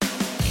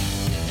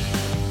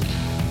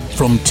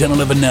From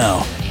 1011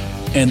 Now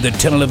and the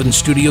 1011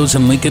 studios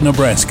in Lincoln,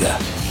 Nebraska,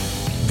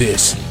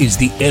 this is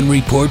the N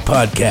Report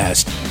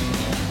Podcast.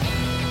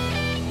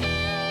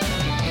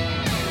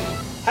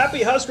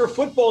 Happy Husker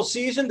football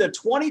season. The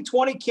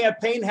 2020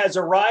 campaign has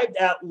arrived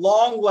at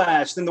long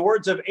last. In the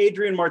words of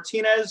Adrian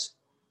Martinez,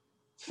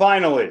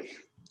 finally.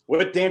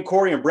 With Dan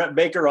Corey and Brett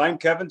Baker, I'm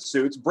Kevin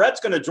Suits. Brett's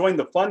going to join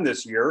the fun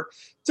this year.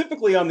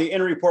 Typically on the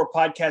N Report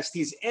Podcast,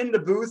 he's in the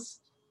booth,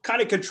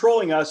 kind of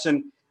controlling us.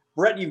 And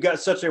Brett, you've got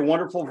such a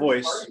wonderful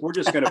voice. We're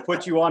just going to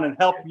put you on and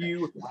help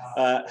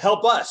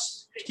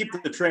us keep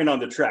the train on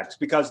the tracks,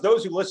 because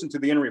those who listen to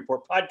the N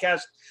Report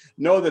Podcast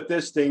know that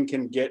this thing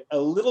can get a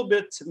little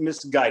bit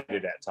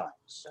misguided at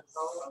times.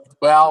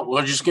 Well,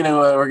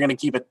 we're gonna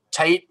keep it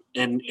tight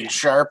and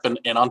sharp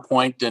and on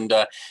point, and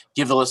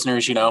give the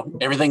listeners,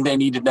 everything they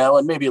need to know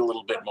and maybe a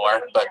little bit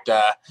more. But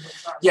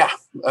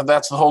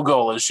that's the whole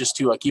goal, is just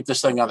to keep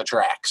this thing on the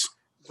tracks.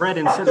 Brett,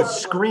 instead of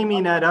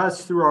screaming at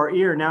us through our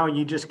ear, now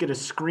you just get to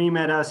scream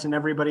at us and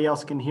everybody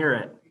else can hear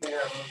it.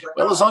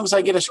 Well, as long as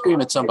I get to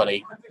scream at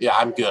somebody, yeah,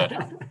 I'm good.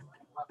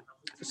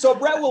 So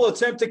Brett will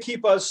attempt to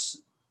keep us,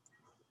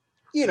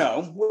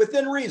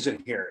 within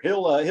reason here.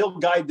 He'll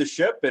guide the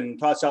ship and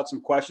toss out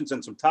some questions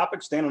and some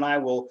topics. Dan and I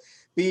will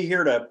be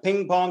here to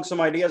ping pong some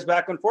ideas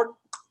back and forth.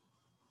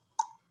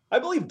 I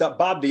believe that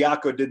Bob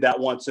Diaco did that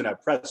once in a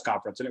press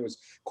conference, and it was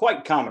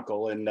quite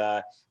comical. And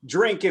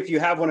drink if you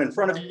have one in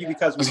front of you,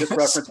 because we just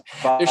referenced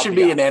Bob There should Diaco.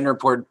 be an N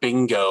Report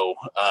bingo.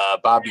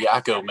 Bob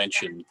Diaco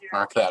mentioned.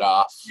 Mark that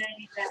off.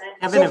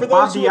 Evan, if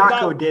Bob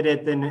Diaco did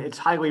it, then it's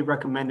highly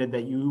recommended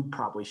that you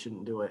probably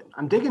shouldn't do it.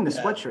 I'm digging the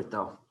sweatshirt,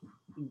 though.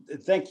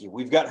 Thank you.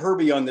 We've got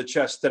Herbie on the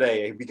chest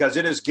today because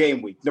it is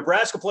game week.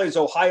 Nebraska plays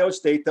Ohio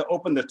State to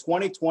open the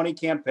 2020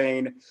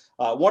 campaign.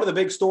 One of the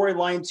big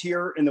storylines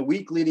here in the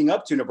week leading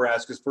up to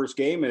Nebraska's first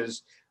game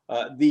is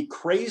the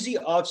crazy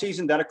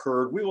offseason that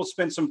occurred. We will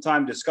spend some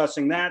time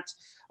discussing that.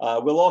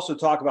 We'll also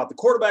talk about the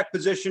quarterback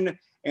position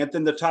and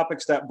then the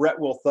topics that Brett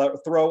will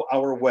throw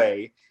our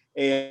way.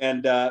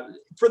 And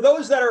for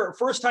those that are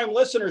first-time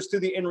listeners to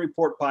the N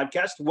Report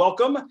Podcast,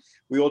 welcome.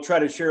 We will try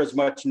to share as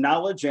much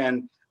knowledge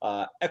and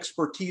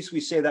expertise, we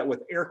say that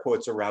with air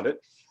quotes around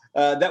it,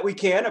 that we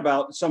can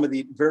about some of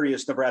the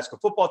various Nebraska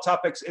football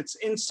topics. It's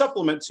in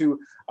supplement to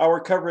our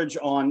coverage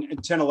on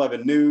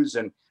 1011 News.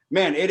 And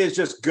man, it is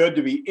just good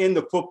to be in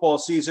the football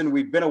season.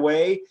 We've been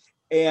away.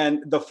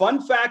 And the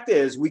fun fact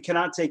is we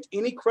cannot take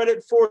any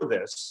credit for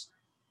this.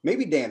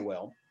 Maybe Dan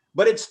will.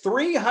 But it's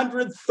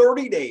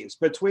 330 days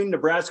between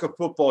Nebraska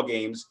football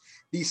games,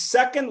 the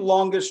second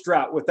longest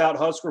drought without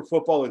Husker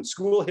football in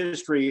school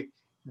history.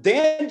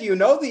 Dan, do you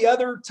know the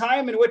other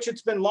time in which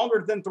it's been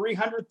longer than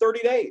 330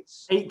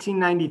 days?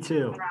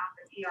 1892.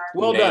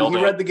 Well done.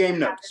 He read the game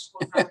notes.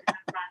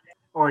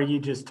 Or you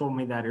just told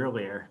me that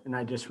earlier, and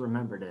I just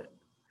remembered it.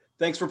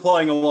 Thanks for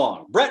playing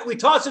along. Brett, we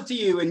toss it to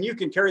you, and you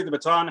can carry the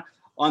baton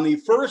on the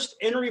first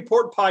N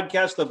Report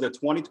Podcast of the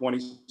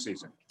 2020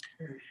 season.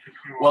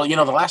 Well,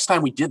 the last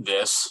time we did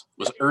this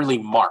was early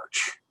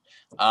March.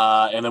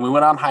 And then we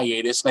went on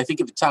hiatus. And I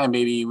think at the time,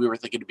 maybe we were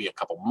thinking it'd be a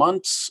couple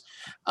months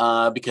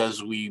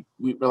because we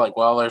were like,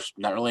 well, there's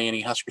not really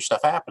any Husker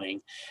stuff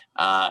happening.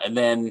 And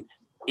then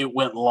it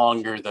went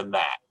longer than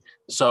that.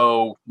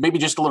 So maybe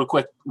just a little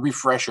quick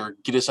refresher,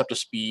 get us up to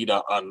speed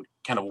on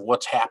kind of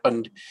what's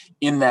happened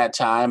in that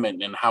time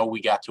and how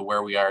we got to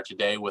where we are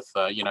today with,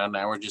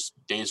 now we're just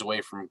days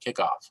away from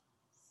kickoff.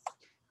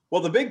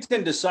 Well, the Big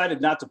Ten decided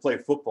not to play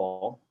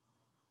football.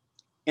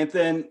 And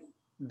then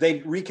they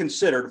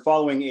reconsidered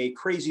following a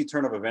crazy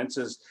turn of events,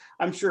 as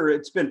I'm sure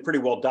it's been pretty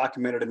well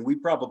documented, and we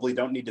probably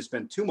don't need to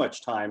spend too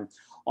much time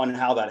on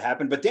how that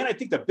happened. But Dan, I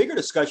think the bigger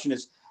discussion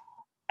is,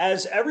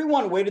 as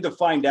everyone waited to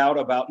find out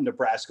about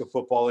Nebraska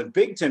football and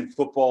Big Ten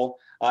football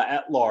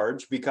at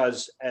large,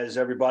 because as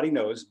everybody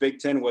knows, Big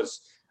Ten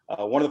was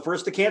one of the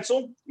first to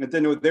cancel, and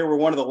then they were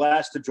one of the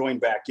last to join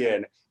back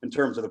in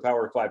terms of the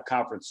Power 5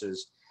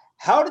 conferences.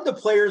 How did the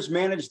players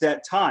manage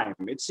that time?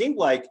 It seemed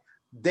like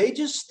they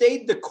just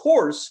stayed the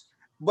course.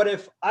 But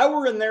if I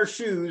were in their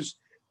shoes,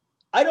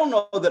 I don't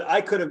know that I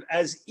could have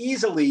as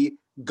easily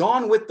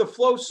gone with the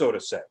flow, so to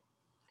say.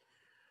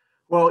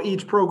 Well,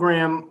 each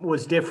program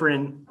was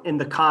different in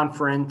the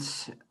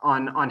conference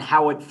on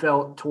how it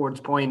felt towards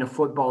playing a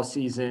football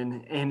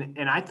season.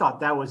 And I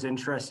thought that was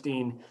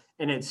interesting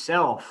in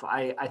itself.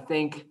 I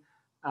think,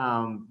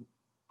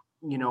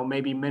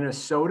 maybe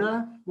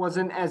Minnesota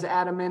wasn't as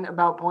adamant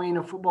about playing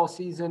a football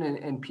season,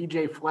 and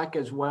PJ Fleck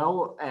as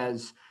well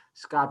as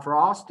Scott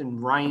Frost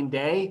and Ryan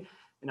Day.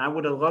 And I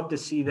would have loved to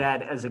see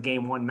that as a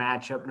game one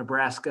matchup,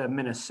 Nebraska,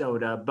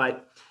 Minnesota.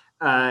 But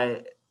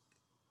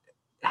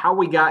how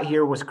we got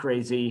here was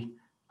crazy.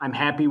 I'm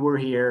happy we're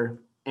here.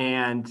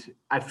 And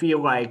I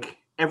feel like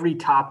every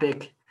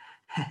topic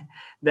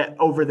that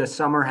over the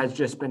summer has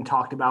just been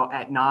talked about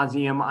ad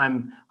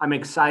nauseum. I'm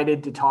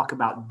excited to talk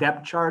about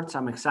depth charts.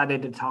 I'm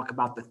excited to talk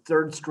about the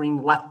third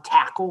string left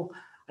tackle.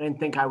 I didn't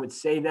think I would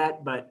say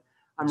that, but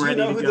I'm ready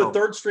to go. Do you know who the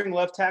third string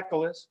left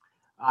tackle is?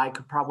 I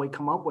could probably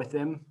come up with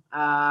him.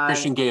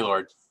 Christian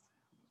Gaylord.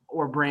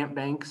 Or Brant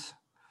Banks.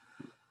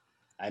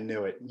 I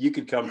knew it. You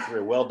could come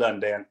through. Well done,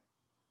 Dan.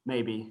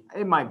 Maybe.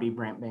 It might be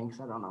Brant Banks.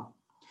 I don't know.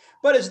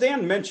 But as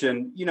Dan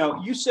mentioned,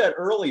 you said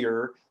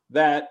earlier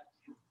that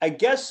I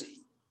guess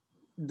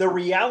the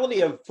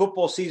reality of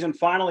football season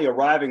finally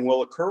arriving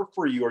will occur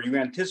for you, or you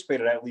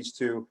anticipate it at least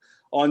to,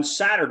 on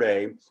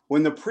Saturday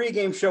when the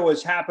pregame show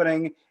is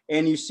happening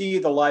and you see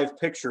the live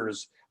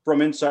pictures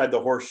from inside the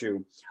Horseshoe.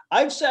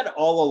 I've said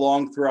all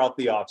along throughout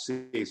the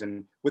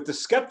offseason, with the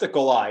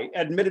skeptical eye,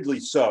 admittedly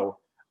so,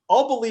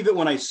 I'll believe it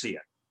when I see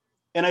it.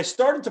 And I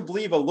started to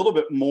believe a little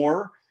bit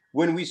more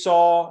when we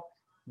saw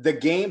the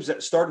games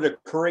that started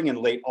occurring in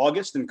late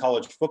August in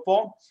college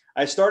football.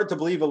 I started to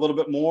believe a little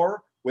bit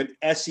more when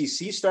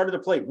SEC started to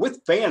play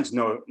with fans,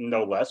 no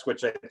less,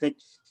 which I think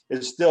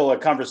is still a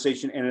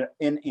conversation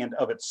in and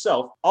of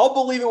itself. I'll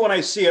believe it when I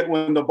see it,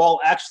 when the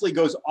ball actually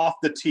goes off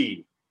the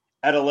tee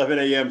at 11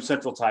 a.m.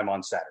 Central Time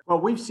on Saturday.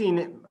 Well, we've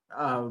seen,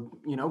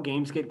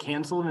 games get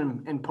canceled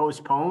and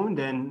postponed.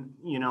 And,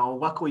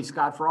 luckily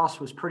Scott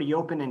Frost was pretty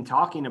open in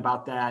talking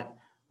about that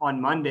on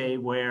Monday,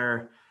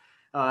 where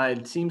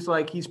it seems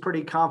like he's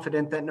pretty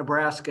confident that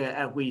Nebraska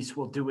at least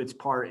will do its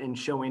part in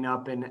showing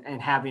up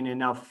and having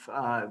enough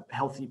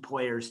healthy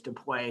players to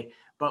play.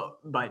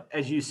 But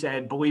as you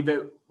said, believe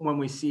it when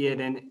we see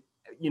it. And,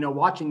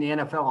 watching the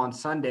NFL on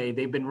Sunday,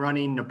 they've been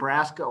running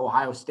Nebraska,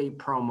 Ohio State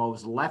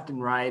promos left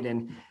and right.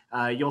 And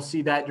you'll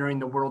see that during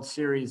the World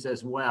Series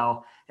as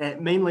well.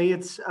 And mainly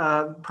it's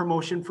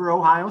promotion for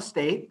Ohio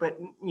State, but,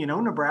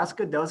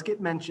 Nebraska does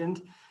get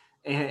mentioned.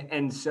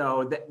 And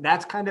so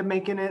that's kind of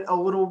making it a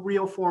little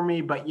real for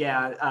me. But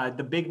yeah,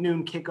 the big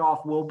noon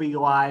kickoff will be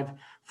live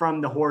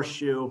from the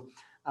Horseshoe.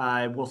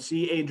 We'll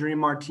see Adrian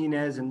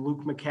Martinez and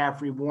Luke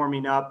McCaffrey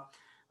warming up.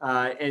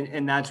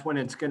 And that's when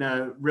it's going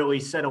to really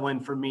settle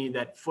in for me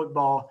that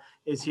football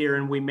is here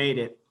and we made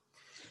it.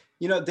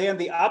 Dan,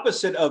 the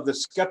opposite of the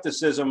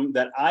skepticism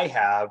that I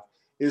have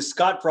is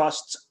Scott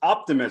Frost's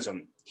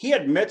optimism. He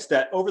admits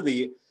that over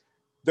the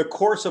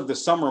course of the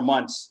summer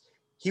months,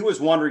 he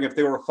was wondering if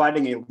they were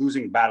fighting a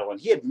losing battle. And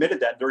he admitted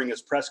that during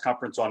his press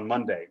conference on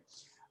Monday.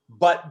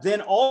 But then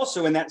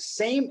also in that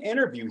same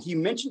interview, he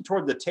mentioned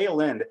toward the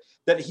tail end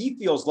that he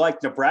feels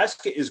like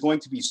Nebraska is going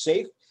to be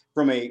safe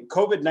from a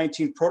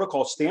COVID-19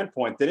 protocol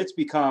standpoint, that it's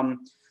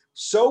become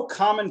so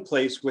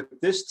commonplace with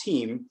this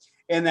team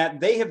and that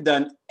they have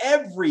done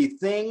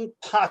everything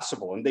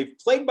possible. And they've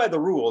played by the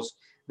rules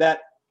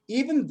that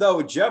even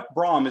though Jeff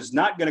Brom is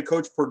not going to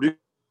coach Purdue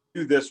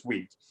this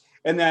week,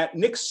 and that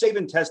Nick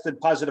Saban tested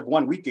positive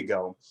 1 week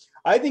ago,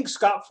 I think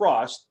Scott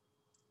Frost,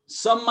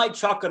 some might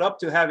chalk it up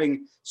to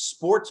having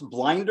sports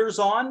blinders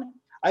on.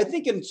 I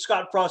think in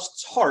Scott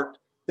Frost's heart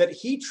that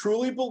he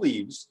truly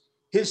believes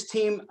his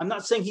team, I'm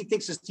not saying he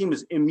thinks his team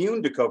is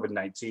immune to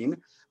COVID-19,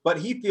 but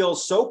he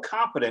feels so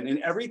confident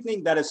in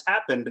everything that has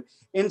happened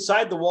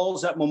inside the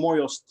walls at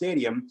Memorial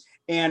Stadium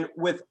and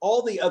with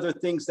all the other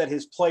things that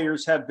his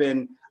players have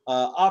been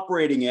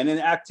operating in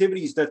and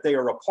activities that they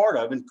are a part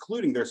of,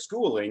 including their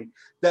schooling,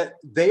 that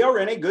they are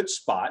in a good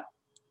spot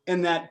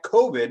and that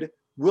COVID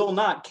will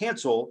not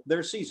cancel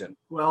their season.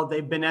 Well,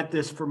 they've been at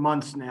this for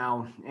months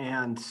now,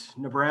 and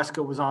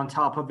Nebraska was on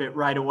top of it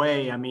right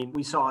away. I mean,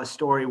 we saw a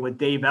story with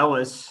Dave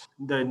Ellis,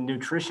 the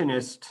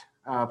nutritionist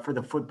for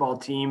the football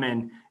team,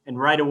 and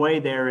right away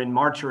there in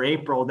March or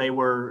April, they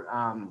were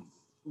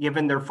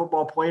giving their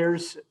football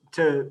players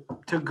to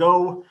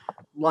go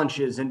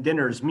lunches and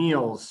dinners,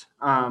 meals.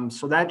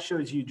 So that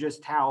shows you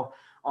just how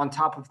on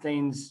top of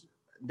things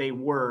they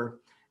were.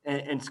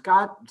 And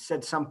Scott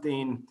said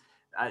something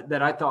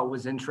that I thought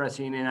was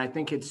interesting, and I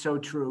think it's so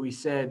true. He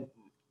said,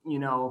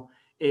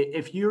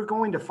 if you're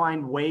going to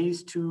find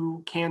ways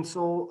to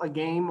cancel a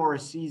game or a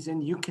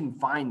season, you can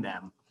find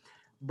them.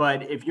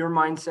 But if your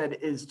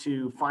mindset is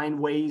to find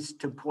ways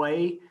to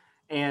play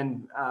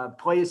and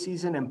play a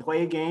season and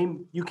play a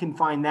game, you can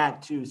find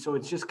that too. So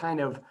it's just kind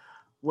of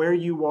where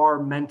you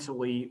are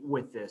mentally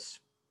with this.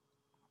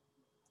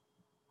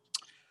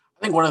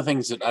 I think one of the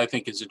things that I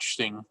think is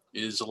interesting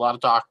is a lot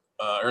of talk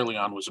early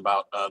on was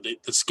about the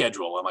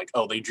schedule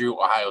and they drew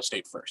Ohio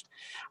State first.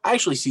 I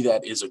actually see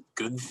that as a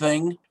good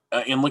thing.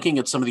 In looking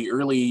at some of the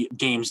early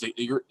games, the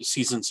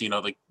seasons,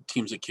 the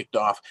teams that kicked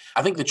off,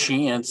 I think the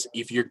chance,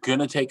 if you're going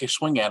to take a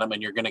swing at them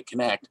and you're going to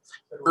connect,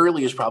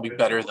 early is probably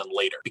better than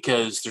later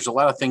because there's a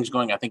lot of things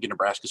going, I think, in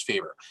Nebraska's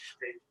favor.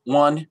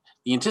 One,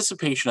 the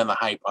anticipation and the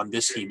hype on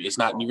this team is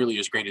not nearly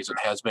as great as it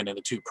has been in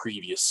the two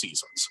previous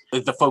seasons.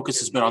 The focus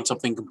has been on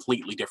something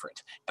completely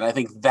different. And I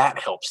think that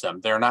helps them.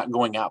 They're not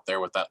going out there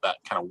with that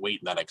kind of weight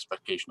and that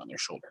expectation on their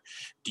shoulder.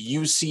 Do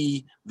you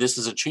see this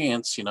as a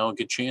chance, a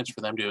good chance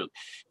for them to,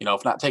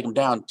 if not take them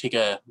down, take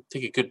a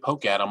good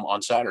poke at them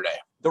on Saturday?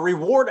 The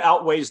reward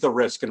outweighs the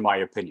risk, in my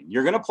opinion.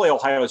 You're going to play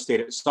Ohio State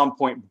at some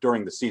point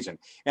during the season.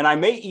 And I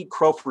may eat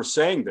crow for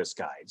saying this,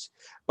 guys,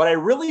 but I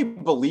really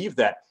believe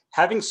that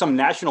having some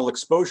national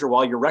exposure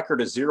while your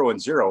record is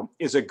 0-0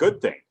 is a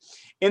good thing.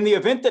 In the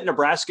event that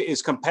Nebraska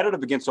is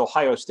competitive against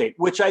Ohio State,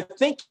 which I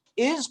think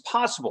is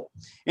possible,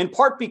 in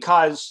part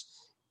because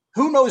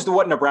who knows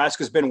what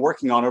Nebraska's been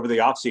working on over the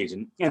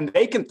offseason, and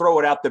they can throw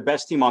it out the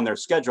best team on their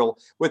schedule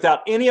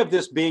without any of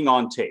this being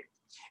on tape.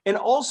 And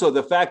also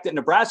the fact that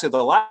Nebraska,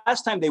 the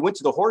last time they went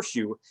to the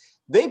Horseshoe,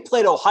 they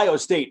played Ohio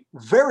State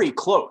very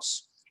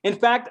close. In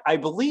fact, I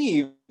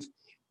believe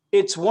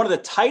it's one of the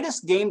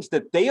tightest games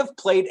that they have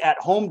played at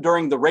home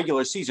during the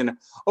regular season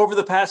over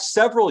the past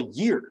several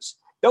years.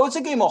 That was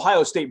a game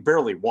Ohio State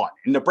barely won.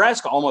 And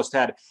Nebraska almost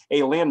had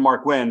a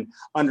landmark win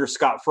under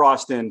Scott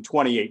Frost in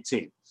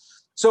 2018.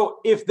 So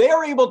if they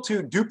are able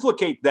to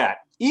duplicate that,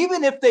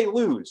 even if they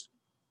lose,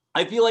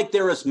 I feel like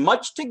there is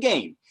much to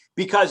gain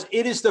because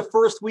it is the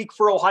first week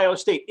for Ohio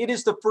State. It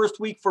is the first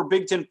week for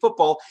Big Ten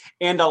football,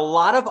 and a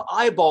lot of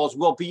eyeballs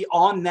will be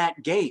on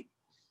that game.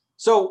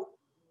 So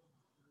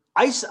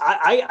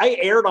I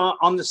erred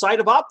on the side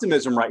of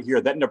optimism right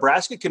here that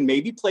Nebraska can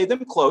maybe play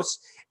them close,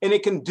 and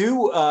it can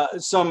do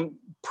some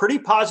pretty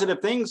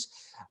positive things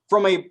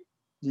from a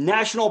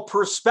national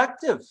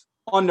perspective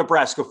on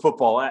Nebraska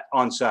football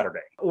on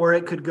Saturday. Or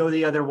it could go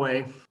the other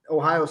way.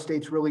 Ohio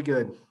State's really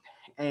good.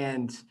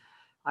 And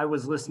I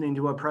was listening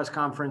to a press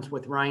conference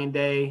with Ryan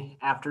Day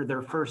after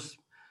their first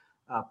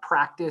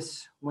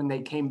practice when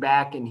they came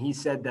back, and he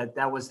said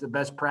that was the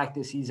best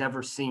practice he's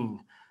ever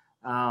seen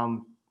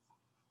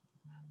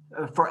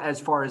as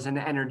far as an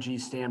energy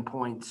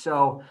standpoint.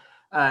 So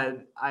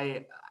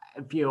I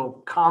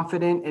feel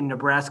confident in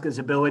Nebraska's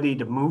ability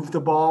to move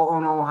the ball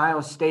on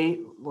Ohio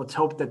State. Let's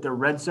hope that their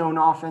red zone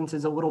offense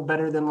is a little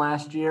better than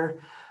last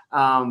year.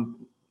 And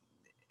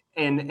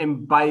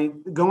by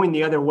going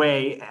the other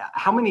way,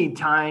 how many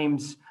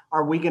times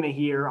are we going to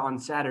hear on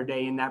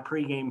Saturday in that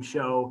pregame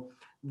show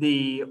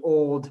the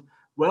old,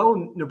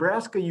 well,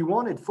 Nebraska, you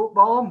wanted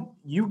football,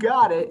 you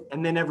got it,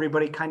 and then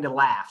everybody kind of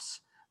laughs.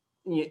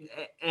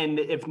 And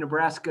if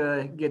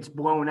Nebraska gets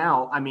blown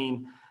out, I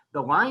mean,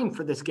 the line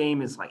for this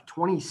game is like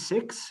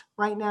 26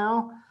 right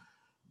now.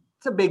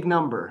 It's a big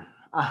number.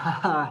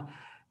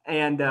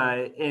 And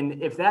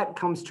if that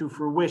comes to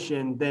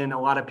fruition, then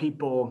a lot of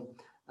people,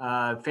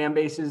 fan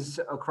bases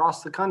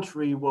across the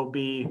country will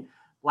be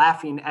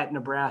laughing at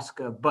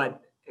Nebraska.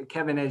 But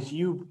Kevin, as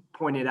you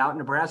pointed out,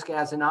 Nebraska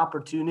has an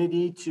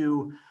opportunity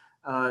to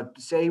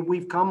say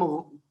we've come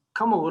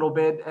a little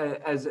bit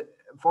as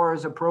far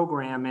as a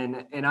program,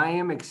 and I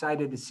am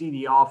excited to see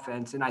the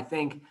offense. And I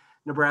think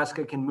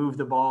Nebraska can move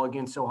the ball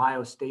against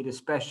Ohio State,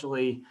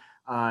 especially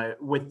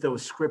with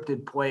those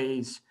scripted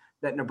plays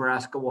that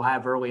Nebraska will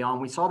have early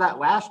on. We saw that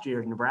last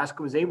year.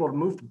 Nebraska was able to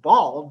move the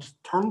ball,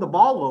 just turn the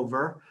ball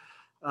over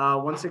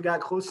once it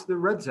got close to the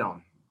red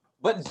zone.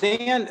 But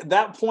Dan,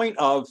 that point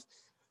of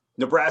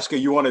Nebraska,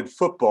 you wanted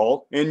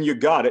football and you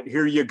got it,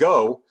 here you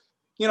go.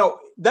 You know,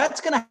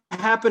 that's going to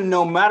happen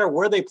no matter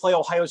where they play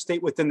Ohio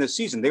State within the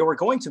season. They were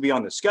going to be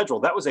on the schedule.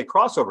 That was a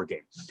crossover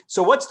game.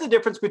 So what's the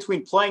difference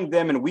between playing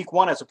them in week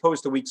 1 as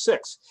opposed to week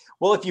 6?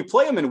 Well, if you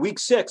play them in week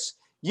 6,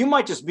 you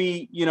might just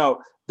be,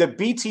 the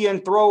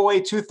BTN throwaway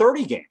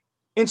 230 game.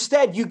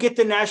 Instead, you get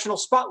the national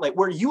spotlight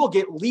where you will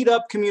get lead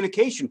up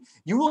communication.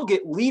 You will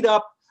get lead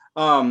up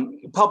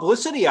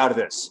publicity out of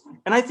this.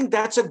 And I think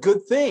that's a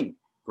good thing.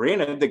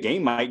 Granted, the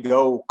game might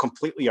go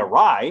completely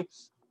awry,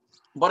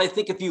 but I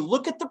think if you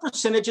look at the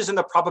percentages and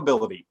the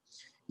probability,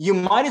 you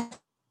might as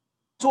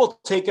well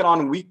take it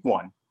on week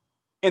 1.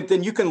 And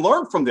then you can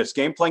learn from this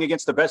game playing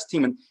against the best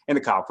team in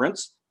the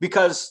conference,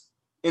 because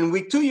in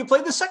week 2, you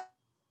play the second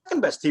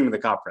best team in the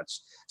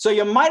conference. So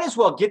you might as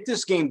well get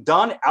this game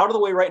done out of the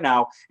way right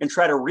now and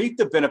try to reap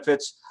the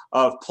benefits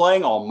of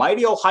playing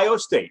almighty Ohio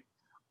State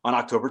on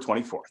October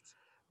 24th.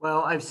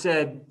 Well, I've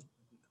said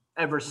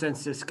ever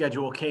since this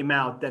schedule came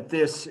out that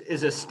this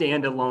is a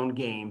standalone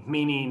game,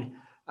 meaning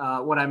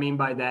what I mean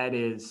by that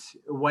is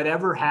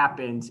whatever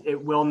happens,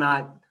 it will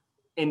not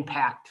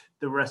impact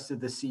the rest of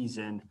the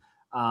season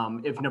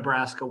if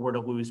Nebraska were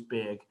to lose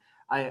big.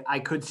 I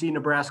could see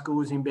Nebraska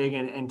losing big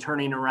and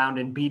turning around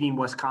and beating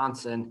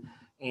Wisconsin.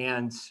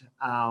 And,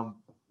 a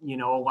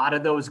lot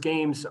of those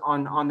games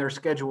on their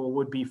schedule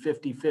would be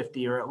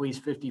 50-50 or at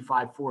least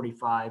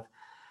 55-45.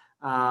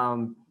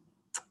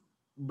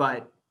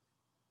 But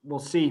we'll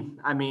see.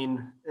 I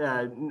mean,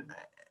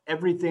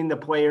 everything the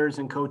players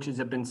and coaches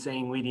have been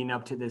saying leading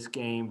up to this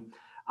game,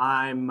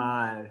 I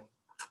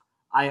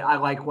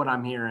like what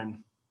I'm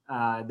hearing.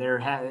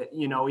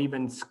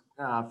 Even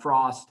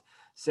Frost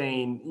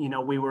saying,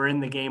 we were in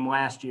the game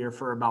last year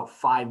for about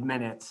 5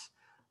 minutes.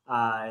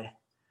 I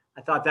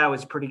thought that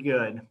was pretty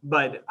good,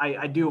 but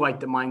I do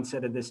like the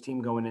mindset of this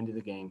team going into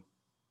the game.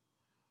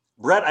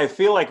 Brett, I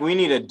feel like we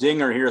need a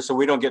dinger here so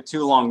we don't get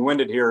too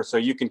long-winded here, so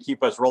you can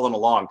keep us rolling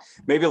along.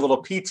 Maybe a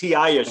little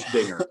PTI-ish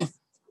dinger.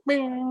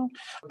 All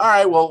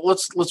right, well,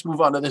 let's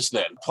move on to this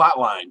then. Plot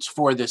lines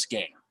for this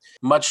game.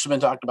 Much has been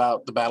talked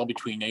about the battle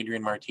between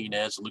Adrian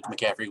Martinez and Luke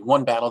McCaffrey,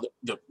 one battle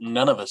that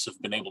none of us have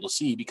been able to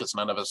see because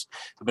none of us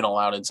have been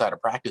allowed inside a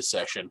practice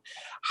session.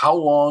 How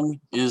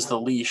long is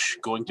the leash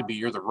going to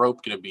be, or the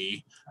rope going to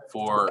be,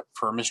 for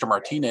Mr.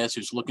 Martinez,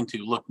 who's looking to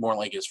look more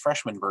like his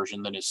freshman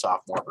version than his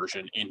sophomore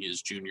version in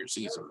his junior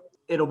season?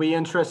 It'll be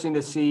interesting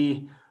to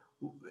see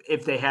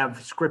if they have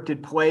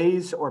scripted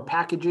plays or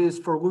packages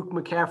for Luke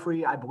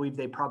McCaffrey. I believe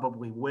they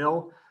probably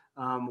will.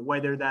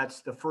 Whether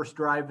that's the first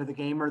drive of the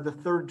game or the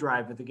third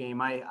drive of the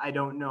game, I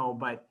don't know.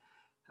 But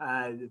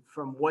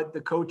From what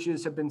the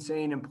coaches have been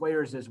saying and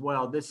players as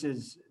well, this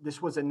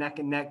was a neck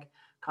and neck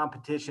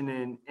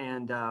competition.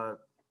 And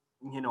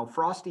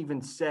Frost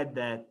even said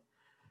that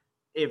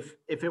if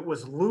it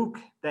was Luke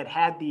that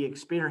had the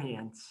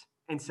experience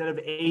instead of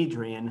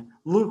Adrian,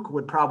 Luke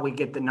would probably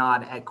get the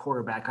nod at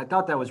quarterback. I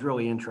thought that was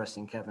really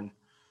interesting, Kevin.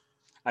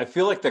 I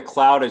feel like the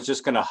cloud is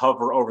just going to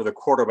hover over the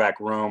quarterback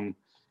room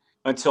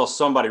until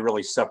somebody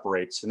really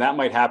separates. And that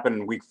might happen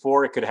in week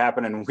 4. It could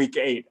happen in week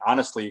 8,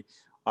 honestly.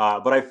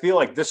 But I feel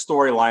like this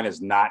storyline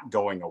is not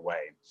going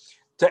away.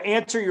 To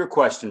answer your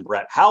question,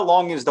 Brett, how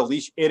long is the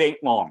leash? It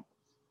ain't long,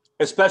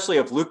 especially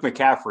if Luke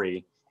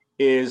McCaffrey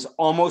is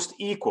almost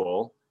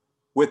equal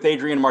with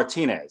Adrian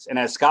Martinez. And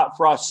as Scott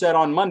Frost said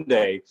on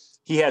Monday,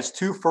 he has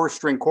 2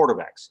 first-string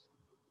quarterbacks.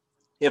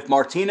 If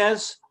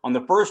Martinez on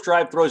the first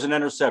drive throws an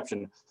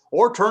interception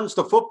or turns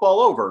the football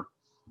over,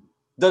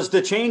 does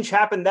the change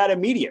happen that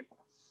immediate?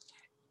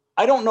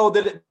 I don't know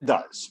that it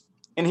does.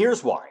 And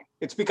here's why.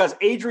 It's because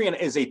Adrian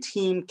is a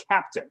team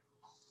captain.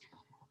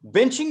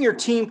 Benching your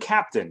team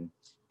captain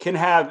can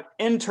have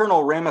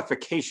internal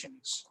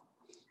ramifications.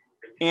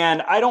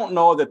 And I don't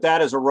know that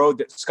that is a road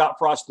that Scott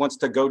Frost wants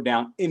to go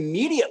down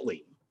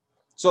immediately.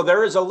 So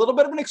there is a little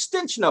bit of an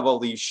extension of a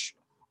leash,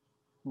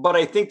 but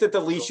I think that the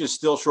leash is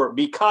still short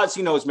because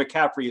he knows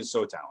McCaffrey is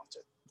so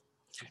talented.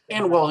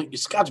 And well,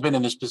 Scott's been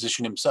in this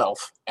position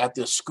himself at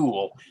this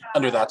school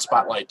under that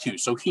spotlight too.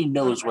 So he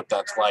knows what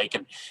that's like.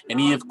 And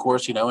he, of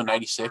course, in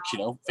 96,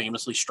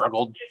 famously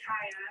struggled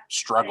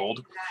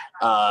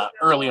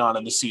early on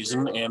in the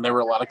season. And there were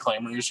a lot of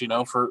clamors,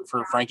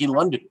 for Frankie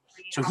London.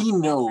 So he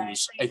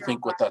knows, I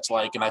think, what that's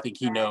like. And I think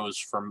he knows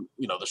from,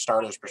 the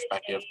starter's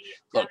perspective,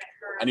 look,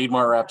 I need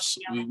more reps.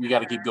 We got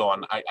to keep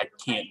going. I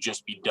can't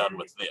just be done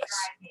with this.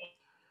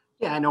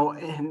 Yeah, I know.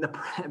 And the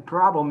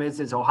problem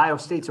is Ohio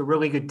State's a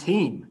really good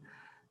team.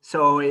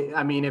 So,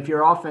 if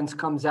your offense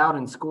comes out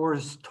and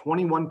scores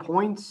 21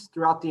 points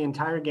throughout the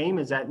entire game,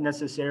 is that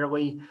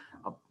necessarily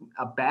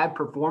a bad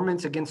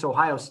performance against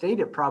Ohio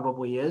State? It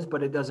probably is,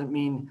 but it doesn't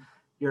mean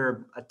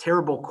you're a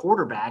terrible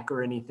quarterback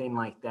or anything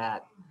like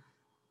that.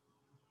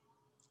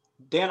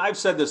 Dan, I've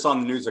said this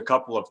on the news a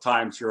couple of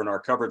times here in our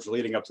coverage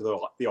leading up to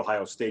the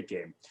Ohio State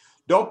game.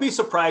 Don't be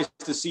surprised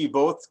to see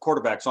both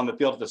quarterbacks on the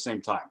field at the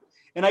same time.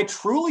 And I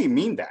truly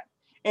mean that,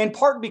 in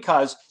part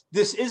because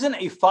this isn't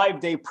a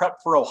 5-day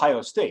prep for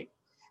Ohio State.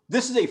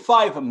 This is a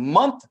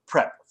 5-month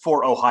prep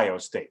for Ohio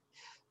State.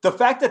 The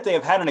fact that they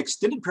have had an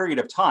extended period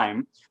of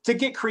time to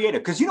get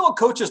creative, because you know what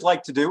coaches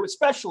like to do,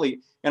 especially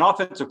an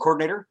offensive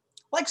coordinator,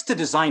 likes to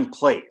design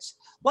plays,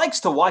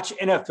 likes to watch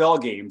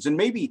NFL games and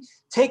maybe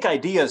take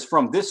ideas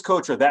from this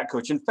coach or that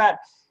coach. In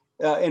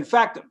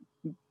fact,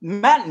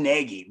 Matt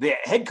Nagy, the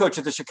head coach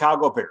of the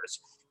Chicago Bears,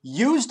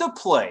 used a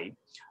play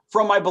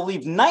from, I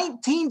believe,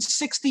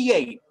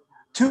 1968,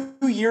 2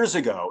 years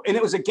ago. And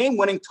it was a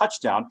game-winning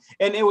touchdown.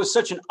 And it was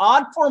such an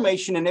odd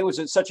formation, and it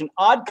was such an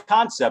odd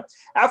concept.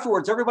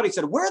 Afterwards, everybody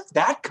said, where did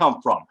that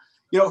come from?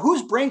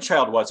 Whose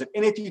brainchild was it?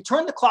 And if you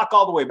turn the clock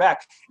all the way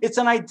back, it's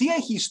an idea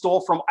he stole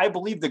from, I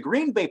believe, the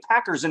Green Bay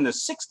Packers in the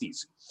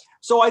 60s.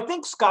 So I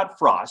think Scott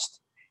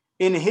Frost,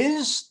 in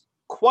his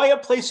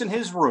quiet place in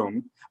his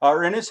room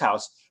or in his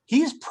house,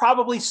 he's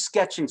probably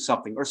sketching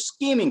something or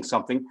scheming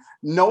something,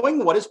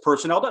 knowing what his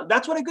personnel does.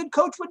 That's what a good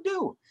coach would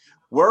do.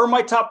 Where are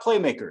my top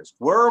playmakers?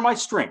 Where are my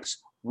strengths?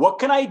 What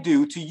can I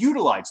do to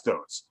utilize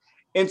those?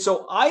 And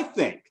so I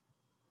think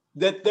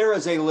that there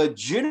is a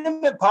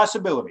legitimate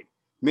possibility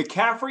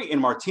McCaffrey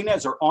and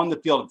Martinez are on the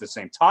field at the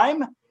same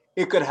time.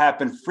 It could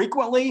happen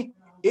frequently.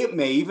 It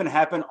may even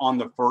happen on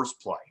the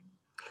first play.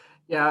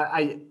 Yeah,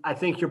 I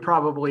think you're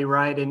probably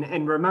right.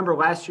 And remember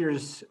last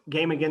year's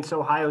game against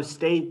Ohio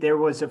State, there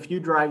was a few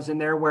drives in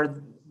there where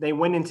they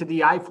went into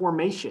the I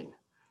formation.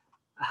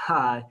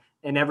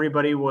 And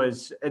everybody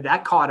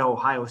that caught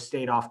Ohio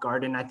State off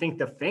guard. And I think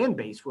the fan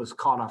base was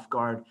caught off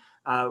guard.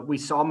 We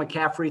saw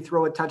McCaffrey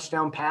throw a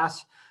touchdown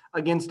pass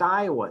against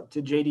Iowa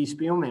to J.D.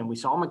 Spielman. We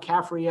saw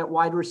McCaffrey at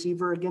wide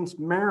receiver against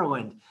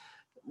Maryland.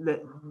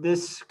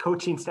 This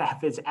coaching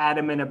staff is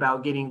adamant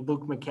about getting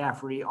Luke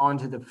McCaffrey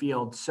onto the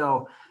field.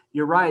 So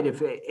you're right.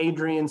 If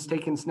Adrian's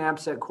taking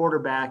snaps at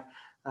quarterback,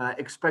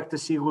 expect to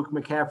see Luke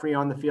McCaffrey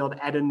on the field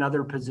at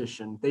another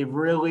position. They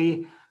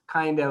really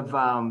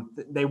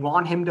they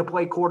want him to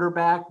play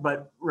quarterback,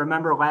 but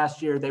remember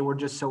last year they were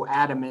just so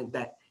adamant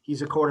that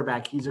he's a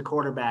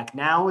quarterback.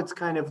 Now it's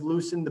kind of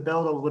loosened the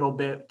belt a little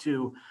bit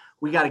to,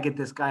 we got to get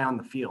this guy on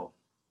the field.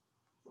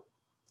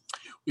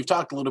 We've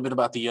talked a little bit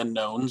about the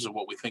unknowns of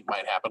what we think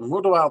might happen.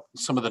 What about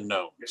some of the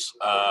knowns?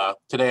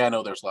 Today, I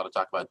know there's a lot of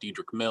talk about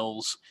Dedrick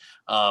Mills.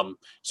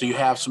 So you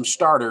have some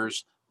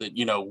starters that,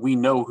 we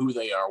know who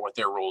they are, what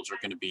their roles are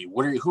going to be.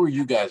 Who are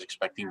you guys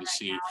expecting to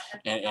see?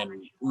 And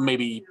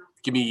maybe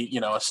give me,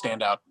 a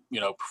standout,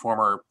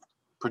 performer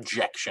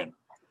projection.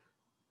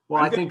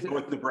 Well, I think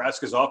with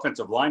Nebraska's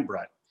offensive line,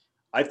 Brett,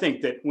 I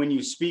think that when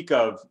you speak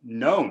of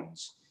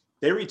knowns,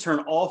 they return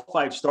all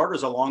 5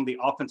 starters along the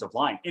offensive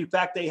line. In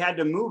fact, they had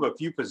to move a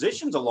few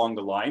positions along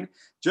the line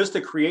just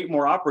to create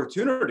more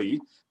opportunity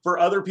for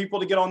other people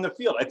to get on the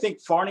field. I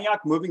think Farniok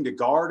moving to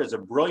guard is a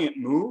brilliant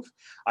move.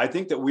 I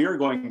think that we are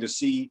going to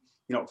see,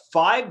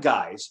 5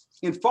 guys.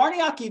 And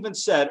Farniok even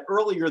said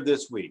earlier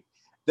this week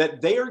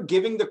that they are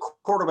giving the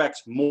quarterbacks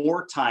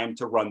more time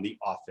to run the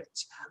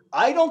offense.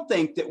 I don't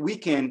think that we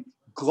can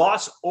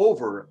gloss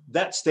over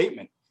that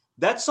statement.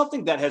 That's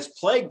something that has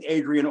plagued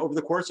Adrian over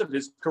the course of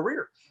his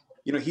career.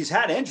 He's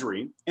had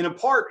injury, and in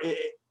part,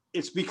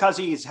 it's because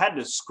he's had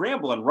to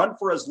scramble and run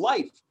for his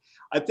life.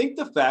 I think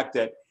the fact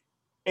that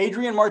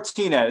Adrian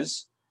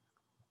Martinez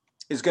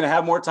is going to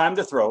have more time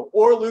to throw,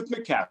 or Luke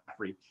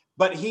McCaffrey,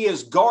 but he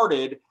is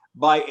guarded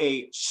by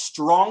a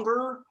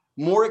stronger,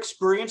 more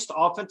experienced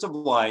offensive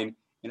line,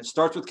 and it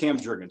starts with Cam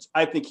Jurgens.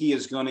 I think he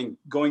is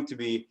going to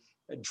be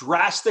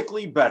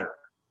drastically better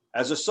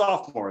as a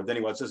sophomore than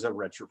he was as a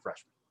redshirt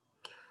freshman.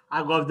 I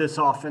love this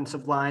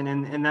offensive line,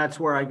 and that's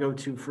where I go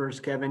to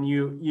first, Kevin.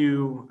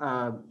 You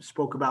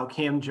spoke about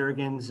Cam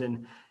Jurgens,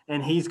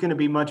 and he's going to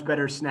be much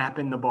better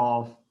snapping the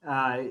ball.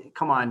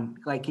 Come on,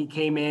 like he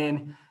came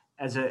in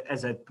as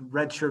a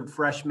redshirt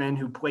freshman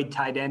who played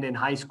tight end in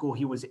high school.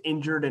 He was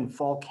injured in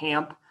fall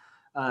camp.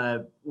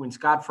 When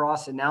Scott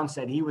Frost announced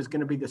that he was going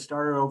to be the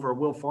starter over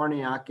Will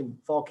Farniok in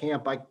fall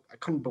camp, I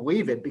couldn't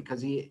believe it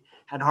because he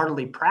had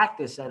hardly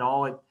practiced at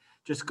all. It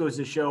just goes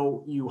to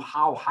show you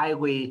how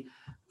highly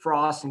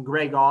Frost and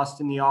Greg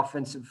Austin, the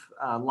offensive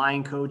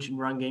line coach and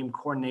run game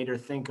coordinator,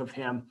 think of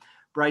him.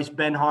 Bryce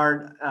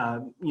Benhart,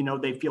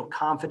 they feel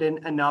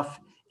confident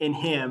enough in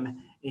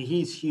him.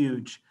 He's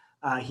huge.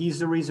 He's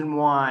the reason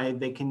why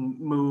they can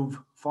move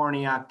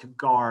Farniok to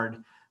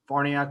guard.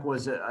 Farniok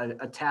was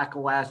a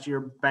tackle last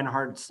year.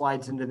 Benhart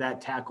slides into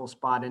that tackle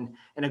spot. And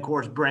of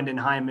course, Brendan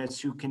Hymas,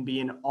 who can be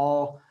an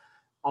all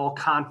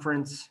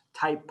conference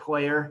type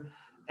player.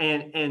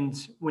 And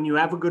when you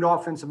have a good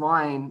offensive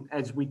line,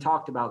 as we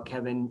talked about,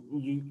 Kevin,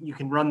 you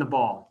can run the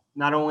ball.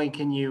 Not only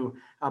can you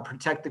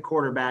protect the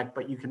quarterback,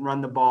 but you can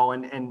run the ball.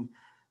 And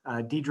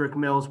Dedrick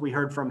Mills, we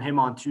heard from him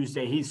on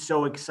Tuesday. He's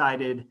so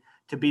excited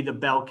to be the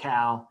bell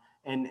cow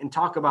and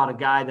talk about a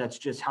guy that's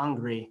just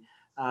hungry.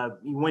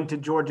 He went to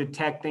Georgia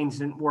Tech. Things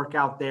didn't work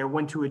out there.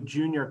 Went to a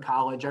junior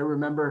college. I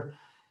remember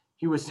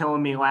he was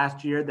telling me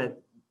last year that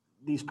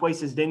these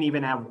places didn't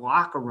even have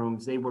locker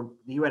rooms.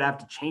 You would have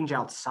to change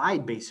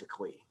outside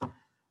basically.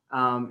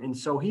 And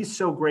so he's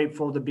so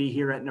grateful to be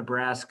here at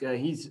Nebraska.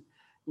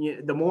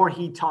 The more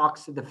he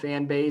talks to the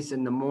fan base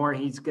and the more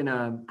he's going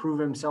to prove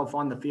himself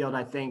on the field,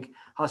 I think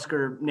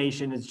Husker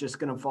Nation is just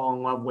going to fall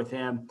in love with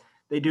him.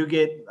 They do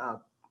get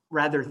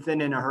rather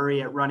thin in a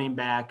hurry at running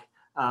back,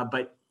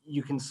 but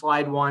you can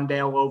slide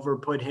Wandale over,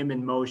 put him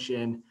in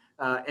motion,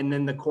 and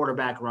then the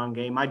quarterback run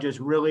game. I just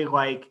really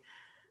like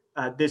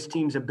this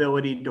team's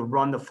ability to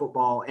run the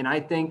football, and I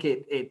think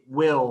it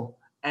will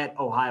at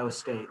Ohio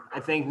State. I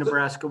think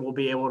Nebraska will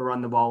be able to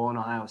run the ball on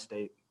Ohio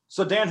State.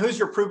 So, Dan, who's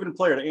your proven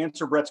player to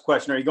answer Brett's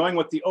question? Are you going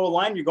with the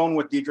O-line? You're going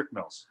with Dedrick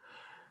Mills?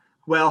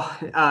 Well,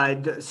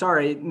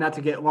 sorry, not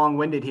to get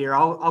long-winded here.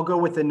 I'll go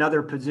with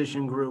another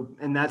position group,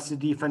 and that's the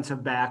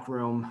defensive back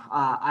room.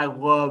 I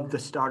love the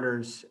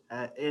starters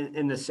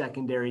in the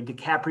secondary.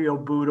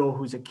 DiCaprio Bootle,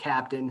 who's a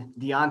captain.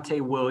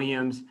 Deontay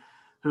Williams,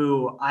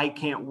 who I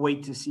can't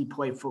wait to see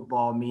play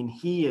football. I mean,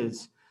 he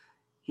is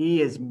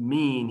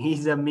mean.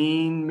 He's a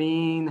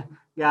mean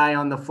guy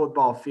on the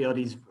football field.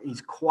 He's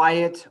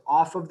quiet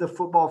off of the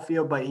football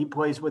field, but he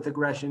plays with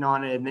aggression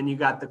on it. And then you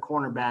got the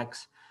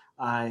cornerbacks,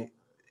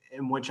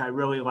 in which I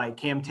really like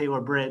Cam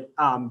Taylor-Britt,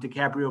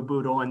 DiCaprio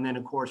Bootle, and then,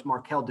 of course,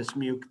 Markel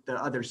Dismuke, the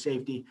other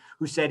safety,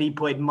 who said he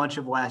played much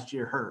of last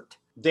year hurt.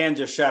 Dan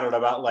just shouted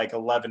about like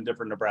 11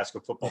 different Nebraska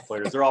football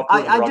players. They're all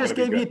I just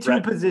gave you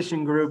two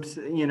position groups,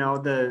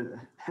 the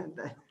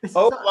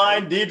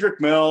O-line, Dedrick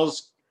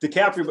Mills,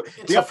 DiCaprio.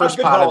 It's the first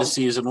part of the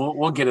season.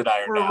 We'll get it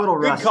ironed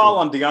out. Good call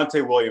on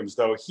Deontay Williams,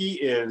 though.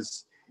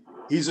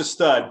 He's a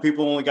stud.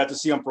 People only got to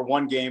see him for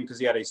one game because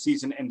he had a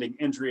season-ending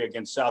injury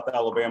against South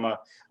Alabama.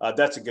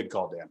 That's a good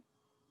call, Dan.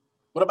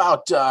 What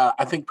about,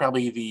 I think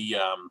probably the,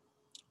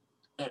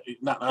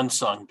 not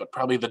unsung, but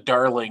probably the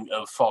darling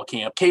of fall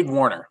camp, Cade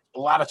Warner. A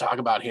lot of talk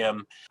about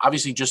him.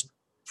 Obviously, just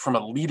from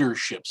a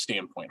leadership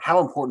standpoint, how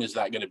important is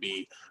that going to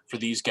be for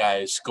these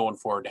guys going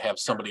forward to have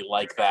somebody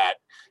like that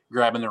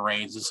grabbing the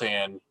reins and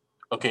saying,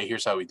 okay,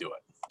 here's how we do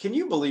it? Can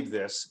you believe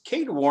this?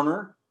 Cade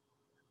Warner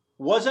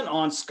wasn't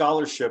on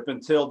scholarship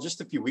until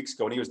just a few weeks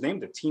ago, and he was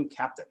named the team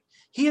captain.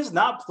 He has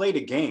not played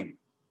a game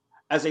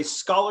as a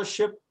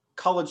scholarship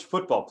college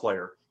football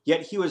player,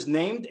 yet he was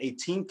named a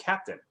team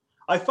captain.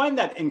 I find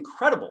that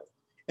incredible.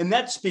 And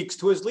that speaks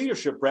to his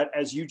leadership, Brett,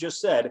 as you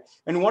just said.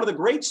 And one of the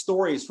great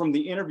stories from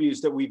the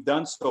interviews that we've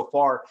done so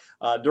far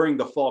during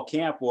the fall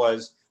camp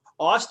was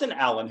Austin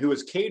Allen, who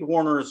is Cade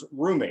Warner's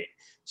roommate,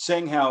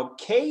 saying how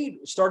Cade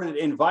started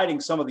inviting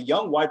some of the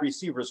young wide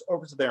receivers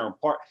over to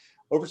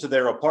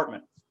their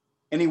apartment.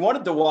 And he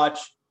wanted to watch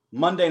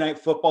Monday Night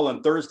Football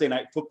and Thursday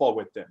Night Football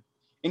with them.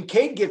 And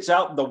Cade gets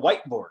out the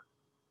whiteboard,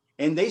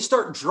 and they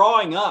start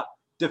drawing up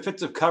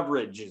defensive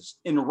coverages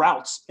in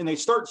routes, and they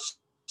start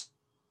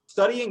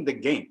studying the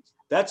game.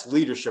 That's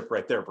leadership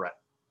right there, Brett.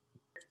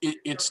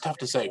 It's tough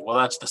to say, well,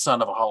 that's the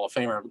son of a Hall of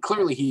Famer. But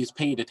clearly he's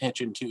paid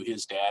attention to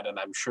his dad, and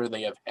I'm sure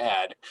they have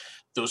had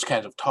those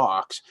kinds of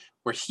talks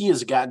where he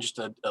has got just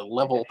a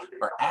level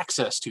or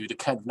access to the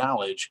kind of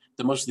knowledge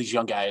that most of these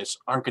young guys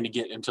aren't going to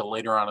get until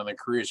later on in their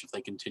careers if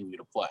they continue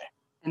to play.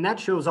 And that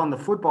shows on the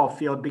football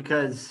field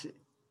because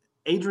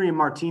Adrian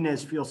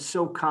Martinez feels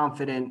so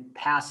confident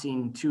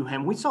passing to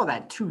him. We saw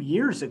that 2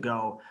 years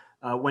ago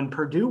when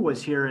Purdue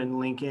was here in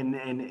Lincoln,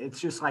 and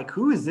it's just like,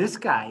 who is this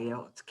guy?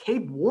 It's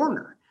Cade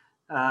Warner.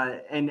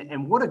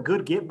 And what a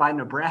good get by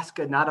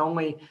Nebraska, not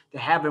only to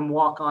have him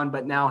walk on,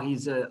 but now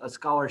he's a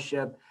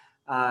scholarship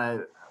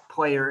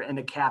player and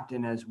a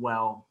captain as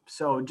well.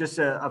 So just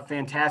a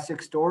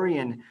fantastic story.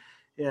 And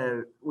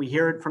we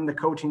hear it from the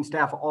coaching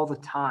staff all the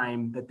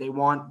time that they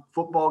want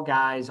football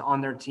guys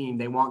on their team.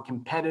 They want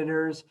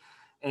competitors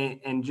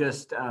and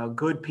just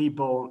good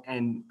people.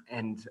 And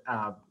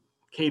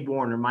Cade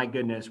Warner, my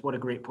goodness, what a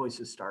great place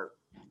to start.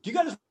 Do you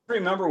guys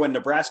remember when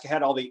Nebraska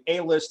had all the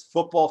A-list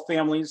football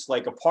families,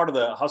 like a part of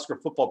the Husker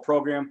football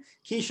program?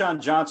 Keyshawn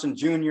Johnson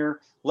Jr.,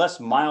 Les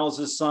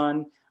Miles'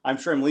 son. I'm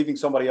sure I'm leaving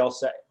somebody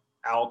else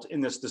out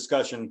in this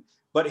discussion,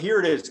 but here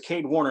it is,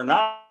 Cade Warner,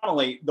 not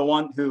only the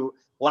one who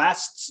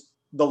lasts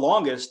the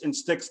longest and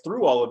sticks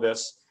through all of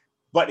this,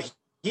 but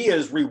he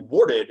is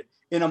rewarded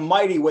in a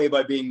mighty way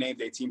by being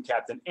named a team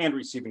captain and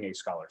receiving a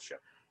scholarship.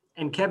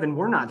 And Kevin,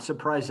 we're not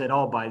surprised at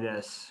all by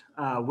this.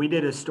 We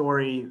did a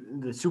story.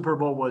 The Super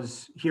Bowl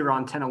was here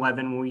on 10/11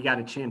 when we got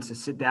a chance to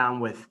sit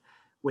down with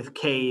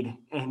Cade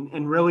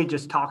and really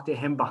just talk to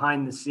him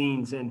behind the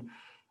scenes. And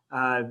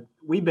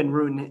we've been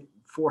rooting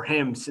for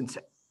him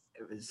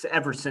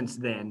ever since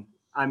then.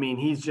 I mean,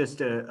 he's just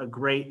a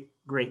great,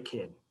 great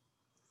kid.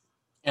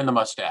 And the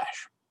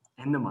mustache.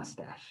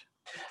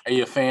 Are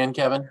you a fan,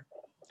 Kevin?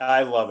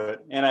 I love it.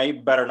 And I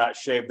better not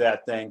shave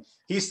that thing.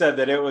 He said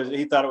that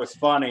he thought it was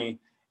funny,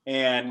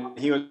 and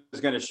he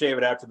was going to shave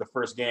it after the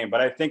first game.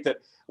 But I think that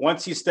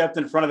once he stepped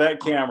in front of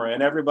that camera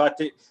and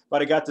everybody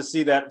got to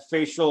see that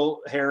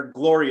facial hair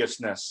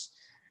gloriousness,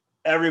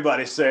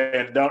 everybody's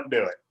saying, don't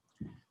do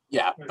it.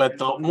 Yeah, but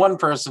the one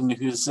person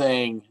who's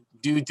saying,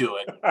 do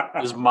it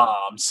is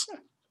moms.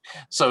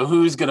 So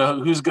who's gonna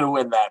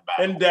win that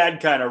battle? And Dad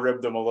kind of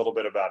ribbed them a little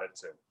bit about it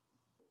too.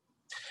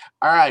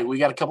 All right, we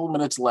got a couple of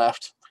minutes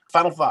left.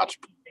 Final thoughts,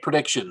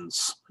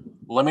 predictions.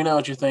 Let me know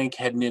what you think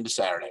heading into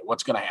Saturday.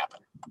 What's going to happen?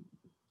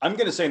 I'm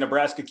going to say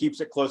Nebraska keeps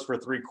it close for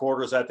 3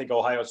 quarters. I think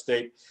Ohio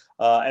State,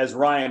 as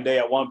Ryan Day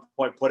at one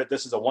point put it,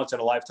 this is a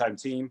once-in-a-lifetime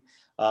team.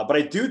 But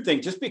I do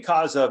think just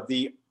because of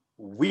the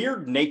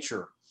weird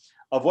nature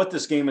of what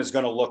this game is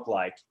going to look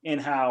like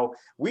and how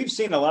we've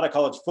seen a lot of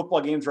college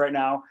football games right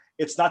now,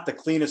 it's not the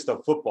cleanest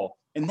of football.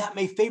 And that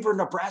may favor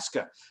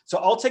Nebraska. So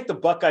I'll take the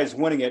Buckeyes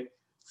winning it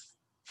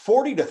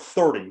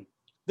 40-30. I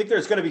think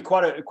there's going to be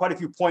quite a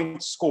few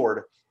points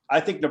scored. I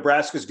think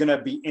Nebraska is going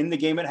to be in the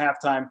game at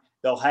halftime.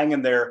 They'll hang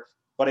in there.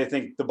 But I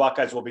think the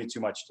Buckeyes will be too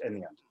much in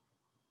the end.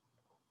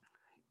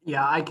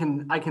 Yeah, I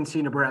can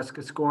see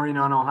Nebraska scoring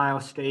on Ohio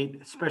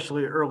State,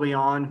 especially early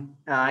on.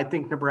 I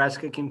think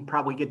Nebraska can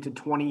probably get to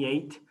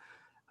 28,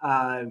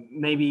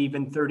 maybe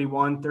even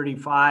 31,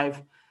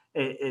 35.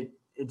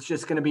 It's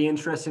just going to be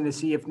interesting to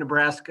see if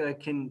Nebraska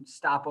can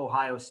stop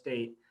Ohio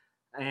State.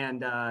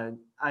 And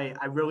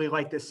I really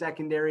like the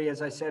secondary,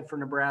 as I said, for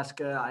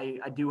Nebraska.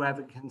 I do have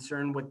a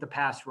concern with the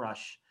pass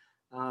rush.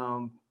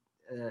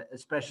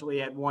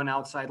 Especially at one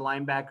outside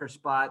linebacker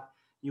spot.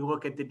 You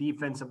look at the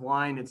defensive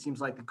line, it seems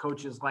like the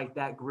coaches like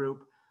that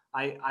group.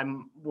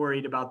 I'm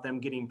worried about them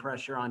getting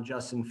pressure on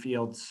Justin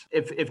Fields.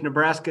 If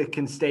Nebraska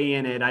can stay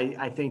in it,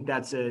 I think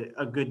that's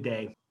a good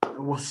day.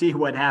 We'll see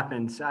what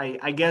happens.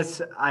 I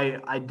guess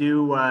I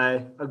do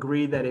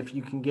agree that if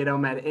you can get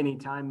them at any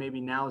time,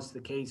 maybe now is the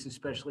case,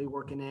 especially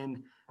working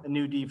in a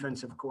new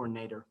defensive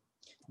coordinator.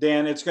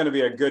 Dan, it's going to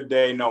be a good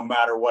day no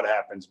matter what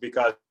happens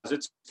because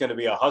it's going to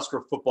be a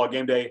Husker football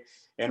game day,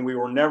 and we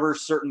were never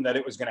certain that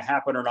it was going to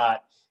happen or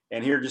not.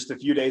 And here just a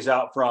few days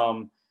out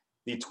from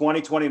the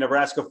 2020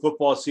 Nebraska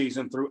football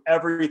season, through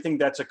everything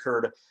that's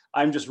occurred,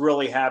 I'm just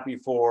really happy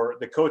for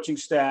the coaching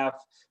staff,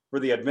 for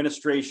the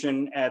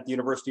administration at the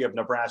University of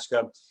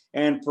Nebraska,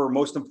 and for,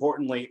 most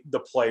importantly, the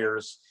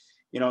players.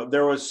 You know,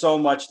 there was so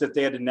much that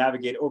they had to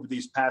navigate over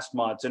these past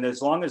months. And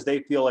as long as they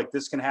feel like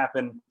this can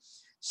happen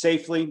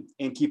safely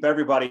and keep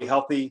everybody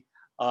healthy,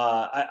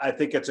 I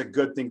think it's a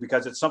good thing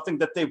because it's something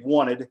that they've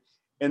wanted,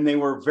 and they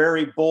were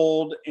very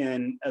bold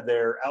in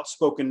their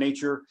outspoken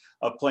nature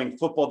of playing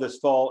football this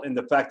fall, and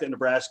the fact that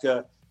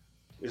Nebraska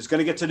is going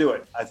to get to do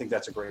it, I think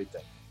that's a great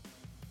thing.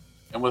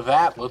 And with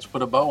that, let's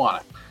put a bow on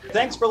it.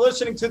 Thanks for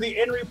listening to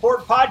the In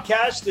Report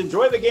podcast.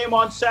 Enjoy the game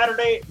on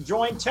Saturday.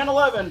 Join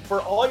 10/11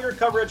 for all your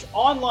coverage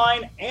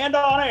online and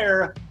on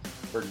air.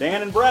 For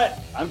Dan and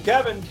Brett, I'm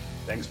Kevin.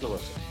 Thanks for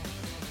listening.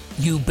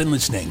 You've been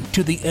listening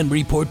to the In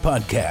Report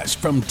podcast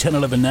from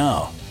 1011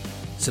 Now.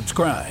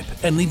 Subscribe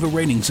and leave a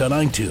ratings on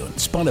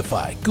iTunes,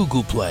 Spotify,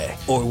 Google Play,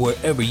 or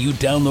wherever you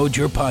download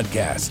your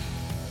podcasts.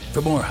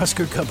 For more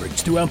Husker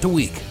coverage throughout the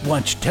week,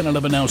 watch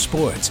 1011 Now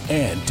Sports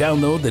and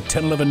download the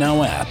 1011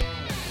 Now app.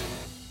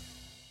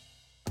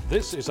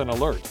 This is an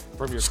alert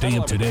from your Stay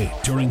up to date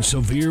during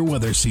severe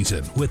weather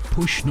season with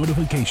push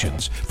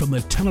notifications from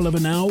the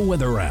 1011 Now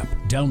weather app.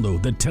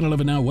 Download the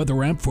 1011 Now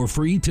weather app for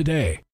free today.